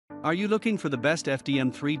Are you looking for the best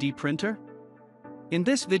FDM 3D printer? In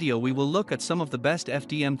this video we will look at some of the best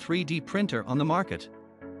FDM 3D printer on the market.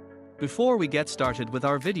 Before we get started with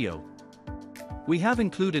our video, we have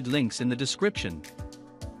included links in the description,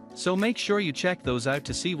 so make sure you check those out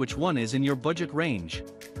to see which one is in your budget range.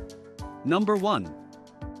 Number 1.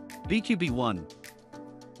 BIQU.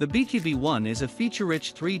 The BIQU is a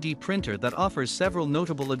feature-rich 3D printer that offers several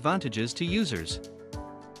notable advantages to users.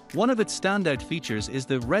 One of its standout features is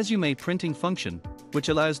the resume printing function, which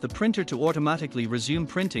allows the printer to automatically resume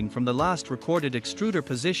printing from the last recorded extruder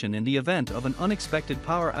position in the event of an unexpected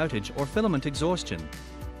power outage or filament exhaustion.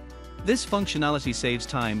 This functionality saves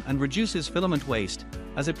time and reduces filament waste,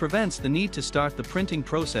 as it prevents the need to start the printing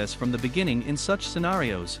process from the beginning in such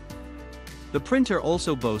scenarios. The printer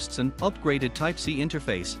also boasts an upgraded Type-C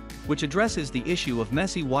interface, which addresses the issue of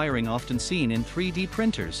messy wiring often seen in 3D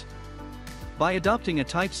printers. By adopting a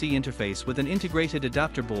Type-C interface with an integrated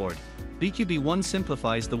adapter board, BIQU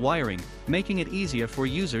simplifies the wiring, making it easier for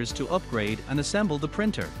users to upgrade and assemble the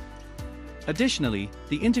printer. Additionally,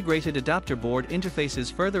 the integrated adapter board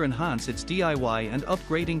interfaces further enhance its DIY and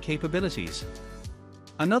upgrading capabilities.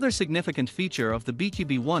 Another significant feature of the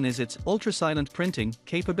BIQU is its ultra-silent printing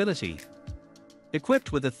capability.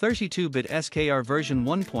 Equipped with a 32-bit SKR version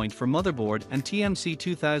 1. For motherboard and TMC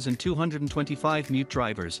 2225 mute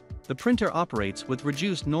drivers, the printer operates with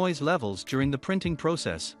reduced noise levels during the printing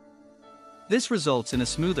process. This results in a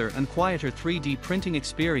smoother and quieter 3D printing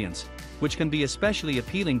experience, which can be especially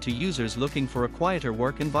appealing to users looking for a quieter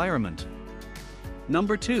work environment.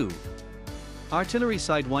 Number 2. Artillery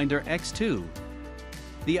Sidewinder X2.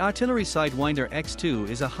 The Artillery Sidewinder X2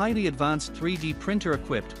 is a highly advanced 3D printer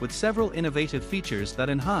equipped with several innovative features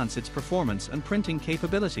that enhance its performance and printing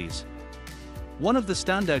capabilities. One of the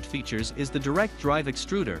standout features is the direct drive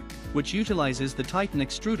extruder, which utilizes the Titan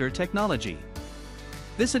extruder technology.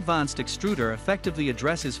 This advanced extruder effectively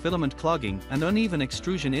addresses filament clogging and uneven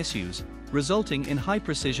extrusion issues, resulting in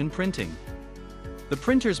high-precision printing. The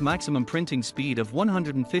printer's maximum printing speed of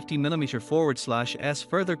 150mm/s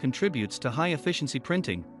further contributes to high-efficiency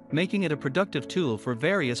printing, making it a productive tool for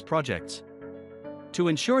various projects. To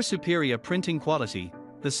ensure superior printing quality,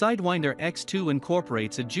 the Sidewinder X2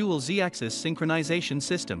 incorporates a dual Z-axis synchronization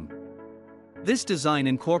system. This design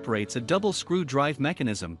incorporates a double screw drive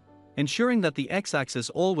mechanism, ensuring that the X-axis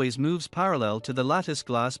always moves parallel to the lattice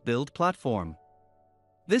glass build platform.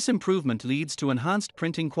 This improvement leads to enhanced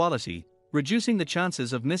printing quality, reducing the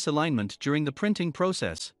chances of misalignment during the printing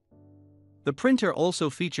process. The printer also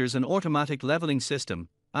features an automatic leveling system,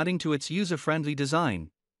 adding to its user-friendly design.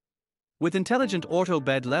 With intelligent auto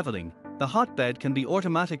bed leveling, the hot bed can be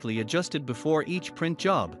automatically adjusted before each print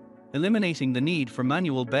job, eliminating the need for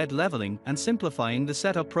manual bed leveling and simplifying the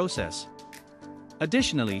setup process.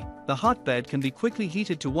 Additionally, the hot bed can be quickly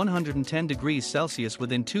heated to 110 degrees Celsius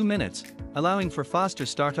within 2 minutes, allowing for faster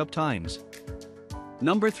startup times.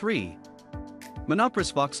 Number 3.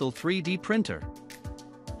 Monoprice Voxel 3D Printer.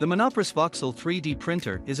 The Monoprice Voxel 3D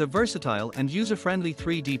Printer is a versatile and user-friendly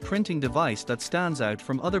 3D printing device that stands out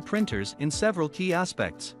from other printers in several key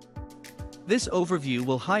aspects. This overview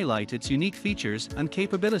will highlight its unique features and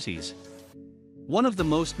capabilities. One of the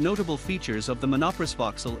most notable features of the Monoprice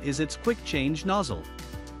Voxel is its quick change nozzle.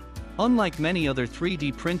 Unlike many other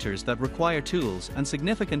 3D printers that require tools and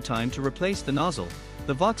significant time to replace the nozzle,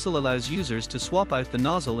 the Voxel allows users to swap out the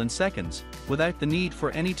nozzle in seconds, without the need for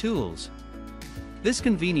any tools. This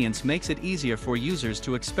convenience makes it easier for users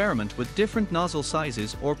to experiment with different nozzle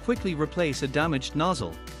sizes or quickly replace a damaged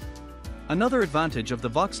nozzle. Another advantage of the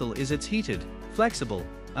Voxel is its heated, flexible,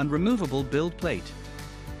 and removable build plate.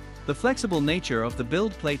 The flexible nature of the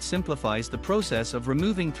build plate simplifies the process of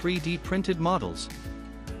removing 3D printed models.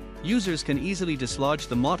 Users can easily dislodge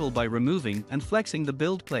the model by removing and flexing the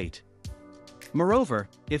build plate. Moreover,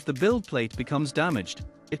 if the build plate becomes damaged,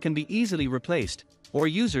 it can be easily replaced, or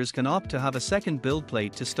users can opt to have a second build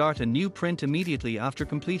plate to start a new print immediately after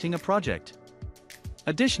completing a project.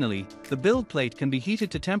 Additionally, the build plate can be heated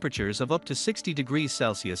to temperatures of up to 60 degrees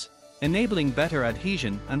Celsius, enabling better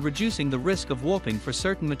adhesion and reducing the risk of warping for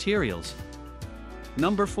certain materials.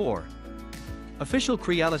 Number 4. Official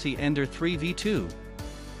Creality Ender 3 V2.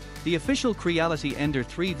 The official Creality Ender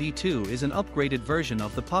 3 V2 is an upgraded version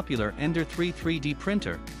of the popular Ender 3 3D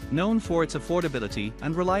printer, known for its affordability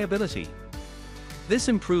and reliability. This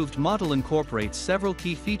improved model incorporates several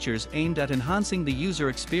key features aimed at enhancing the user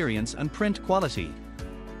experience and print quality.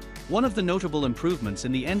 One of the notable improvements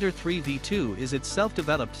in the Ender 3 V2 is its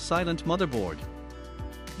self-developed silent motherboard.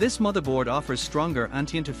 This motherboard offers stronger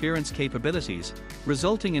anti-interference capabilities,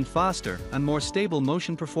 resulting in faster and more stable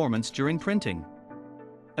motion performance during printing.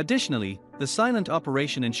 Additionally, the silent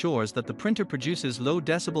operation ensures that the printer produces low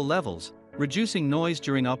decibel levels, reducing noise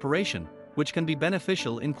during operation, which can be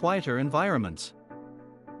beneficial in quieter environments.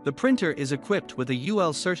 The printer is equipped with a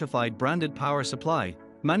UL-certified branded power supply,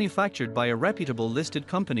 manufactured by a reputable listed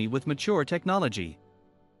company with mature technology.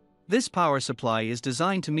 This power supply is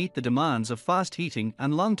designed to meet the demands of fast heating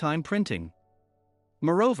and long-time printing.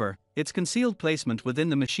 Moreover, its concealed placement within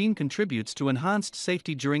the machine contributes to enhanced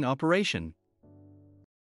safety during operation.